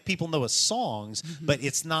 I think people know his songs, but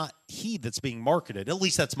it's not he that's being marketed. At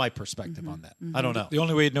least that's my perspective on that. I don't know. The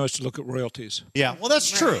only way you'd know is to look at royalties. Yeah, well, that's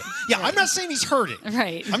true. Yeah, I'm not saying he's hurting.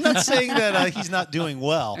 Right. I'm not saying that he's not doing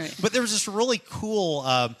well. Right. But there was this really cool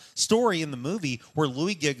story in the movie where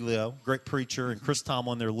Louis Giglio, great preacher, and Chris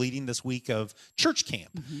Tomlin, they're leading this week of church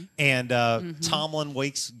camp. And Tomlin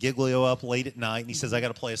wakes Giglio up late at night, and he says, I got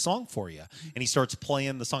to play a song for you. And he starts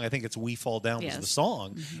playing the song. I think it's We Fall Down was the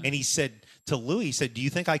song. And he said to Louis, he said, do you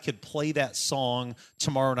think I could play that song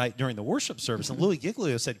tomorrow night during the worship service? And Louis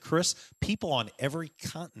Giglio said, Chris, people on every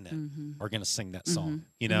continent are going to sing that song,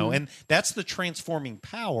 you know? And that's the transforming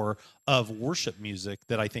power of worship music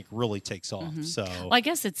that I think really takes off. So, well, I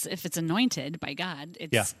guess if it's anointed by God,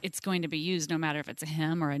 it's going to be used no matter if it's a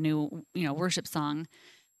hymn or a new, worship song.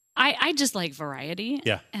 I just like variety.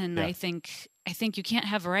 Yeah. And I think you can't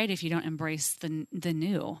have variety if you don't embrace the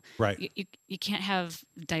new. Right. You can't have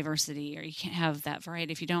diversity, or you can't have that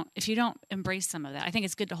variety if you don't embrace some of that. I think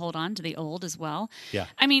it's good to hold on to the old as well. Yeah.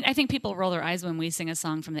 I mean, I think people roll their eyes when we sing a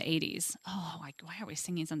song from the 80s. Oh, like, why are we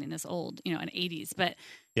singing something this old, in 80s? But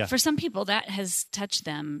for some people that has touched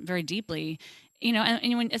them very deeply.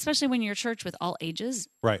 And especially when you're a church with all ages,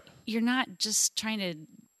 right? You're not just trying to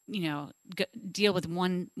deal with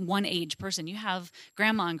one age person. You have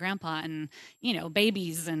grandma and grandpa and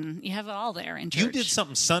babies, and you have it all there in church. You did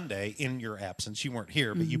something Sunday in your absence. You weren't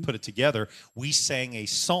here, but you put it together. We sang a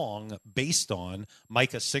song based on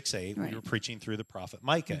Micah 6:8. We were preaching through the prophet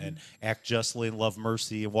Micah and act justly and love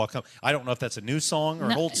mercy and walk up. I don't know if that's a new song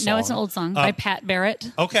or an old song. No, it's an old song by Pat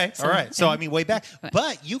Barrett. Okay, all right. So I mean, way back,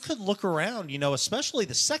 but you could look around. Especially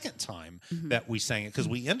the second time that we sang it, because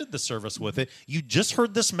we ended the service with it. You just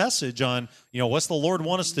heard this message on, what's the Lord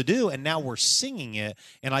want us to do? And now we're singing it.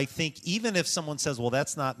 And I think even if someone says, well,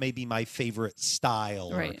 that's not maybe my favorite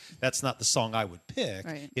style, or that's not the song I would pick,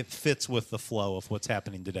 it fits with the flow of what's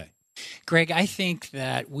happening today. Greg, I think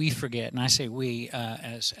that we forget, and I say we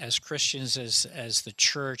as Christians, as the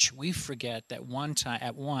church, we forget that one time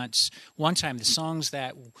the songs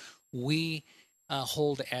that we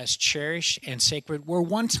hold as cherished and sacred were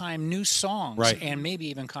one-time new songs, and maybe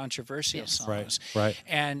even controversial songs. Right.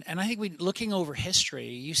 And I think looking over history,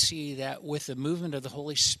 you see that with the movement of the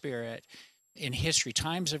Holy Spirit in history,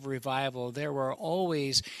 times of revival, there were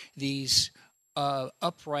always these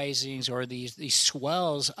uprisings or these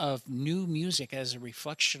swells of new music as a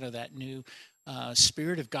reflection of that new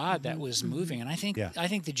Spirit of God that was moving. And I think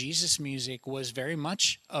the Jesus music was very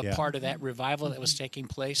much a part of that revival that was taking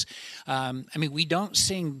place. I mean, we don't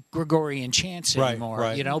sing Gregorian chants anymore,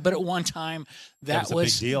 but at one time that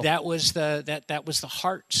was the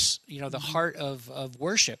heart's, the heart of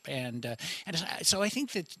worship. And so I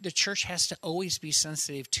think that the church has to always be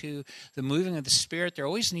sensitive to the moving of the Spirit. There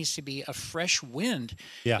always needs to be a fresh wind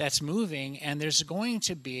that's moving, and there's going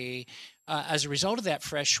to be as a result of that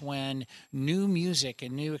fresh wind, new music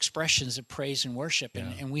and new expressions of praise and worship,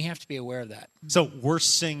 and we have to be aware of that. So we're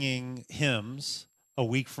singing hymns a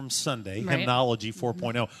week from Sunday, Hymnology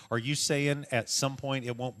 4.0. Are you saying at some point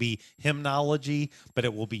it won't be hymnology, but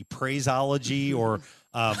it will be praiseology or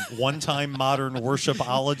one-time modern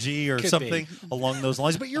worshipology or something along those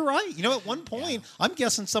lines? But you're right. At one point, I'm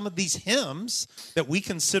guessing some of these hymns that we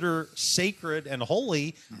consider sacred and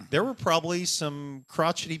holy, there were probably some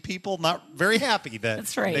crotchety people not very happy that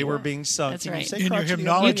they were being sung. That's can right. you say In your crotchety?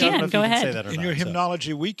 hymnology, you can. Go ahead. In your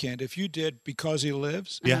hymnology weekend, if you did Because He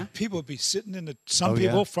Lives, people would be sitting in some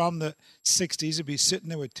from the 60s would be sitting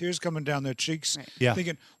there with tears coming down their cheeks,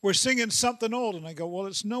 thinking, we're singing something old. And I go, well,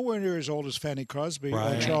 it's nowhere near as old as Fanny Crosby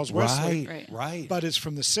or Charles Wesley. Right. But it's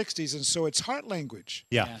from the 60s, and so it's heart language.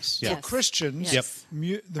 For Christians,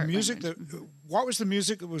 the music what was the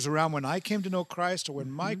music that was around when I came to know Christ, or when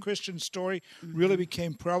my Christian story really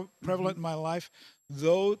became prevalent in my life?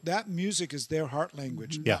 Though that music is their heart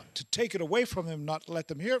language. Now, to take it away from them, not let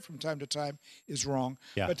them hear it from time to time, is wrong.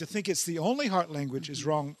 But to think it's the only heart language is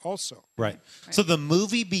wrong also. Right. So the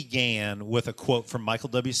movie began with a quote from Michael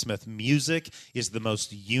W. Smith: music is the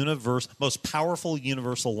most powerful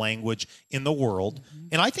universal language in the world.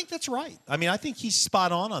 And I think that's right. I mean, I think he's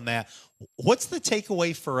spot on that. What's the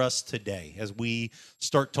takeaway for us today as we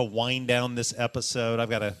start to wind down this episode?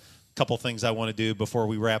 I've got a couple things I want to do before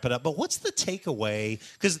we wrap it up. But what's the takeaway?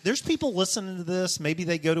 Because there's people listening to this. Maybe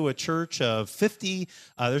they go to a church of 50.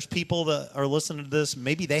 There's people that are listening to this.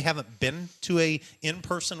 Maybe they haven't been to a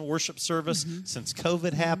in-person worship service since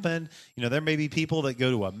COVID happened. There may be people that go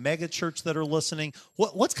to a mega church that are listening.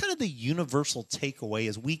 What's kind of the universal takeaway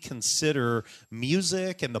as we consider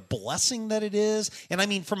music and the blessing that it is? And I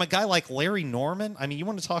mean, from a guy like Larry Norman, I mean, you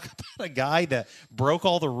want to talk about a guy that broke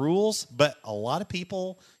all the rules, but a lot of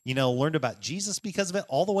people, learned about Jesus because of it,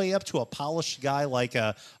 all the way up to a polished guy like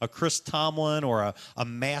a Chris Tomlin or a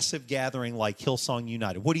massive gathering like Hillsong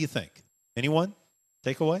United. What do you think? Anyone?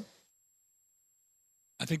 Take away?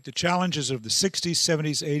 I think the challenges of the 60s,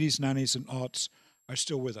 70s, 80s, 90s, and aughts are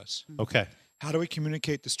still with us. Okay. How do we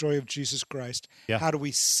communicate the story of Jesus Christ? Yeah. How do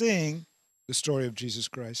we sing the story of Jesus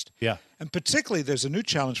Christ? Yeah. And particularly, there's a new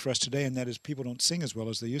challenge for us today, and that is people don't sing as well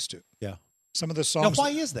as they used to. Yeah. Some of the songs. Now,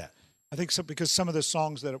 why is that? I think because some of the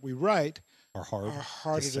songs that we write are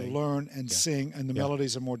harder to learn and sing, and the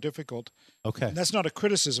melodies are more difficult. Okay. And that's not a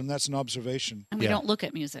criticism, that's an observation. And we don't look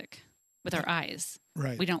at music with our eyes.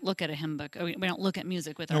 Right. We don't look at a hymn book. We don't look at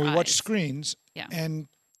music with our eyes. We watch screens. Yeah.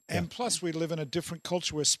 And plus, we live in a different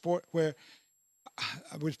culture where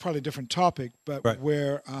it was probably a different topic, but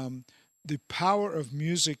where the power of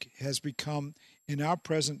music has become, in our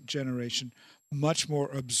present generation, much more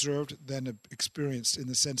observed than experienced, in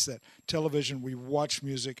the sense that television, we watch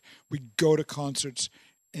music, we go to concerts,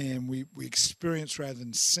 and we experience rather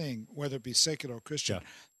than sing, whether it be secular or Christian. Yeah.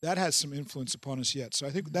 That has some influence upon us yet. So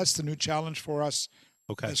I think that's the new challenge for us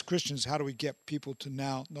as Christians. How do we get people to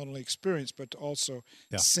now not only experience, but to also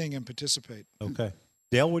sing and participate? Okay.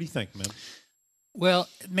 Dale, what do you think, man? Well,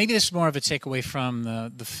 maybe this is more of a takeaway from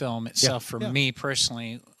the film itself. For me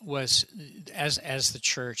personally, was as the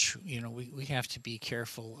church, we have to be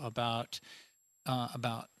careful about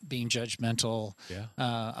being judgmental,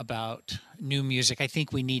 about new music. I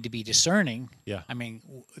think we need to be discerning. Yeah, I mean,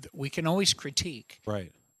 we can always critique.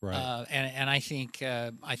 Right. And I think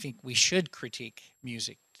we should critique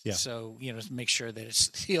music. Yeah. So to make sure that it's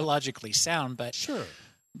theologically sound. But sure.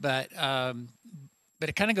 But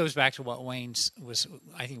it kind of goes back to what Wayne was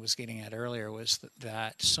getting at earlier, was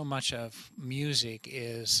that so much of music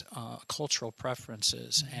is cultural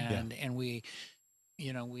preferences, and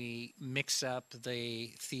we mix up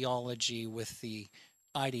the theology with the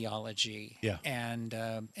ideology, and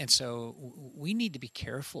so we need to be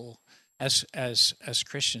careful as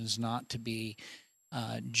Christians not to be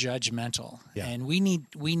judgmental, and we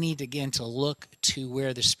need again to look to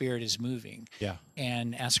where the Spirit is moving,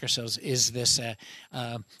 and ask ourselves: is this a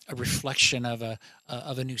reflection of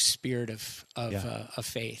a new spirit of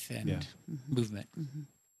faith and movement? Mm-hmm.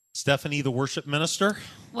 Stephanie, the worship minister?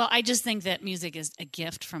 Well, I just think that music is a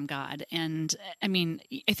gift from God, and I mean,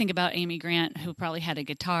 I think about Amy Grant, who probably had a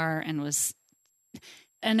guitar and was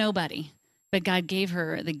a nobody. But God gave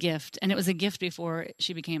her the gift, and it was a gift before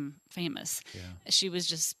she became famous. Yeah. She was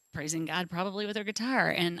just praising God probably with her guitar.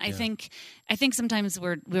 And I think sometimes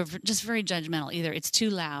we're just very judgmental. Either it's too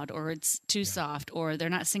loud, or it's too soft, or they're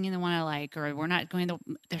not singing the one I like, or we're not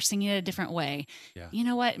they're singing it a different way. Yeah. You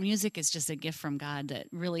know what? Music is just a gift from God that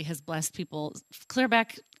really has blessed people clear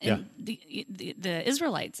back in the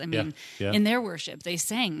Israelites. I mean, in their worship, they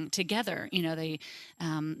sang together.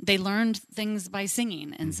 They learned things by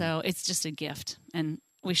singing. And so it's just a gift. And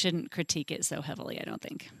we shouldn't critique it so heavily, I don't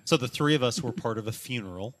think. So the three of us were part of a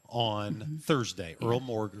funeral on Thursday, Earl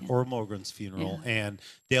Morgan's funeral. Yeah. And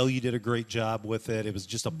Dale, you did a great job with it. It was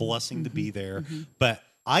just a blessing to be there. But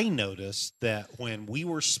I noticed that when we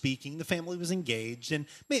were speaking, the family was engaged, and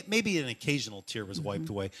maybe an occasional tear was wiped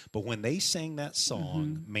away. But when they sang that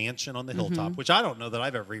song, Mansion on the Hilltop, which I don't know that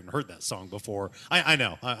I've ever even heard that song before. I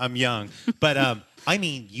know, I'm young. But, I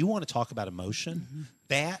mean, you want to talk about emotion?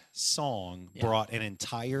 That song brought an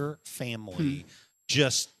entire family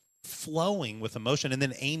just flowing with emotion. And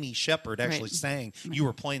then Amy Shepard actually sang. You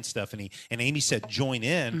were playing, Stephanie, and Amy said, join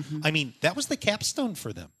in. I mean, that was the capstone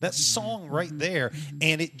for them. That song right there.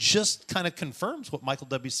 And it just kind of confirms what Michael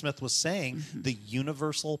W. Smith was saying, the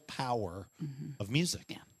universal power of music.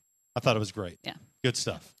 Yeah. I thought it was great. Yeah. Good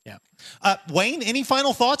stuff. Yeah. Wayne, any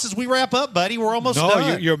final thoughts as we wrap up, buddy? We're almost done.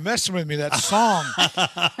 No, you're messing with me. That song.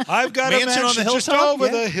 I've got a mansion on the hilltop, just over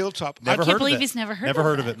the hilltop. I can't believe he's never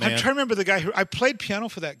heard of it, man. I'm trying to remember the guy I played piano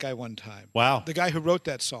for that guy one time. Wow. The guy who wrote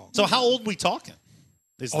that song. So how old are we talking?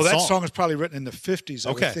 That song is probably written in the 50s.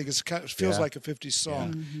 I would think it feels like a 50s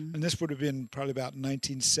song. And this would have been probably about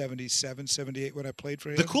 1977, 78 when I played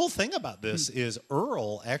for him. The cool thing about this is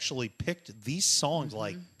Earl actually picked these songs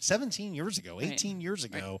like 17 years ago, 18 years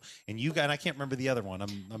ago. And you got, I can't remember the other one.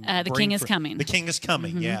 The King is Coming. The King is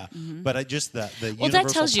Coming, But I just, the well, that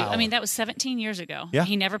tells you, I mean, that was 17 years ago. Yeah.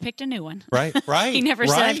 He never picked a new one. Right. He never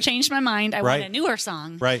said, I've changed my mind. I want a newer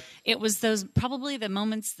song. Right. It was those probably the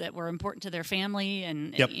moments that were important to their family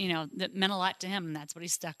and, that meant a lot to him. And that's what he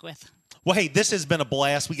stuck with. Well, hey, this has been a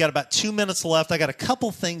blast. We got about 2 minutes left. I got a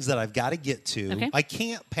couple things that I've got to get to. Okay. I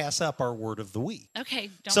can't pass up our word of the week. Okay.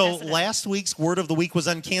 So last week's word of the week was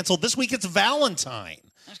uncanceled. This week it's Valentine.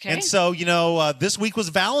 Okay. And so, this week was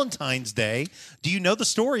Valentine's Day. Do you know the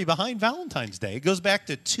story behind Valentine's Day? It goes back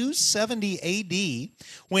to 270 A.D.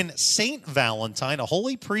 when Saint Valentine, a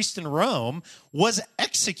holy priest in Rome, was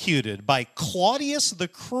executed by Claudius the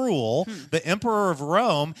Cruel, the emperor of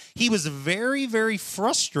Rome. He was very, very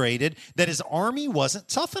frustrated that his army wasn't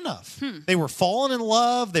tough enough. They were falling in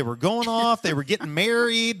love. They were going off. They were getting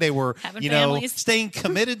married. They were, staying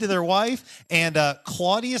committed to their wife. And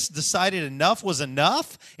Claudius decided enough was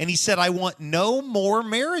enough. And he said, I want no more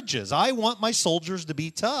marriages. I want my soldiers to be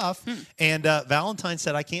tough. And Valentine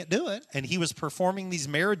said, I can't do it. And he was performing these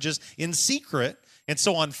marriages in secret. And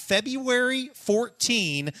so on February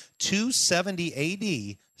 14, 270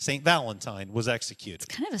 A.D., St. Valentine was executed. It's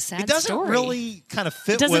kind of a sad story. It doesn't really kind of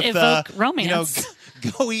fit with evoke romance.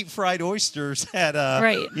 Go eat fried oysters at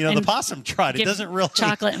the Possum Trot. It doesn't really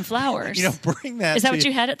chocolate and flowers. Bring that. Is that what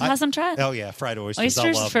you had at the Possum Trot? Oh yeah, fried oysters.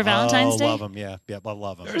 Oysters I love for Valentine's Day. I love them. Yeah, I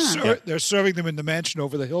love them. They're serving them in the mansion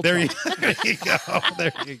over the hilltop. There you go.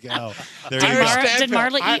 There you go. Did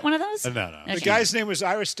Marla eat one of those? No. Okay. The guy's name was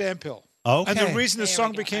Ira Stamphill. Okay. And the reason the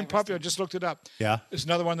song became popular, I just looked it up. Yeah. Is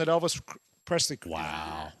another one that Elvis Presley.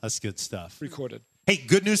 Wow, that's good stuff. Recorded. Hey,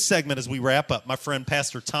 good news segment as we wrap up. My friend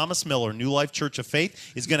Pastor Thomas Miller, New Life Church of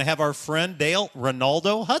Faith, is going to have our friend Dale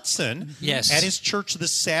Ronaldo Hudson at his church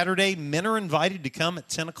this Saturday. Men are invited to come at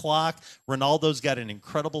 10 o'clock. Ronaldo's got an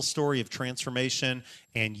incredible story of transformation,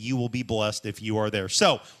 and you will be blessed if you are there.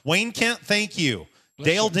 So, Wayne Kent, thank you.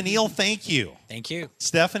 Dale Daniil, thank you. Thank you.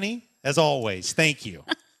 Stephanie, as always, thank you.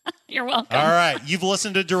 You're welcome. All right. You've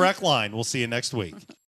listened to Direct Line. We'll see you next week.